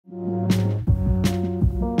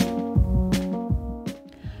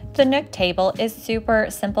The NUUK table is super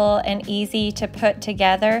simple and easy to put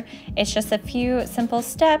together. It's just a few simple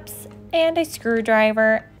steps and a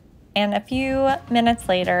screwdriver, and a few minutes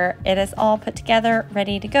later it is all put together,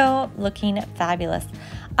 ready to go, looking fabulous.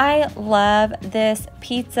 I love this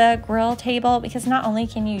pizza grill table because not only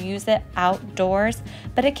can you use it outdoors,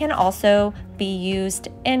 but it can also be used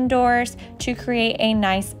indoors to create a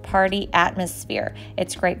nice party atmosphere.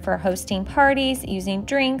 It's great for hosting parties, using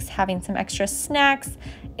drinks, having some extra snacks.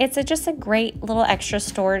 It's just a great little extra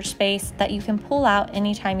storage space that you can pull out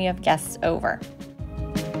anytime you have guests over.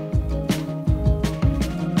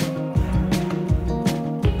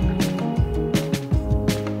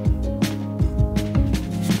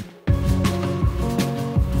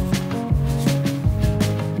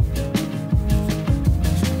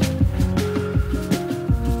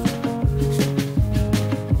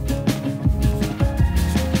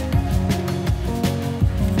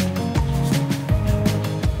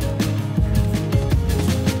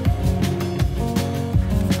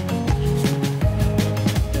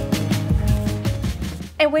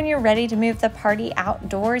 And when you're ready to move the party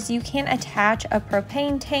outdoors, you can attach a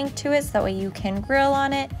propane tank to it so that way you can grill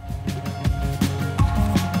on it.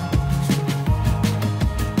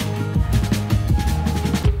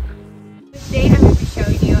 Today I'm going to be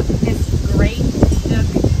showing you this great NUUK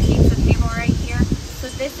pizza table right here. So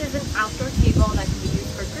this is an outdoor table that can be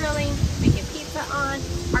used for grilling, making pizza on,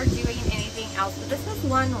 or doing anything else. But this is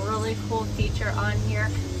one really cool feature on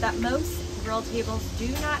here that most grill tables do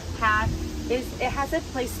not have. It has a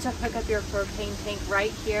place to hook up your propane tank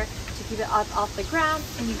right here to keep it up off the ground,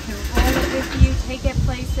 and you can roll it with you, take it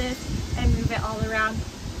places, and move it all around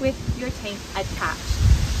with your tank attached.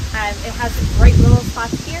 It has great little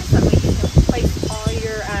spots here so that way you can place all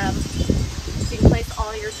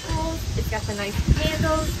your tools. It's got the nice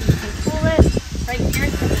handles, you can pull it right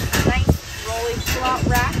here. So it's a nice rolling pull-out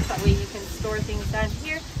rack so that way you can store things down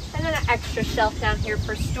here, and then an extra shelf down here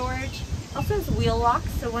for storage. Also has wheel locks,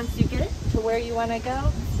 so once you get it to where you want to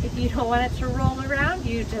go, if you don't want it to roll around,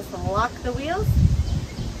 you just lock the wheels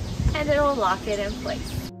and it'll lock it in place.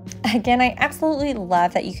 Again, I absolutely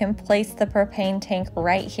love that you can place the propane tank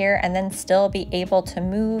right here and then still be able to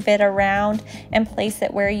move it around and place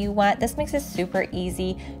it where you want. This makes it super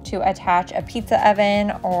easy to attach a pizza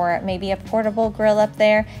oven or maybe a portable grill up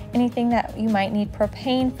there. Anything that you might need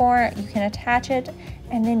propane for, you can attach it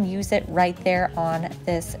and then use it right there on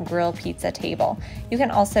this grill pizza table. You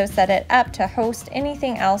can also set it up to host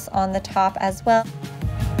anything else on the top as well.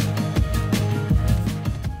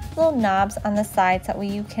 Little knobs on the sides that way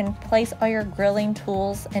you can place all your grilling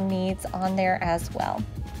tools and needs on there as well.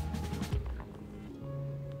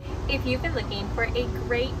 If you've been looking for a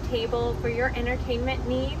great table for your entertainment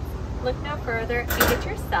needs, look no further and get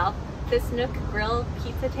yourself this NUUK grill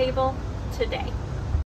pizza table today.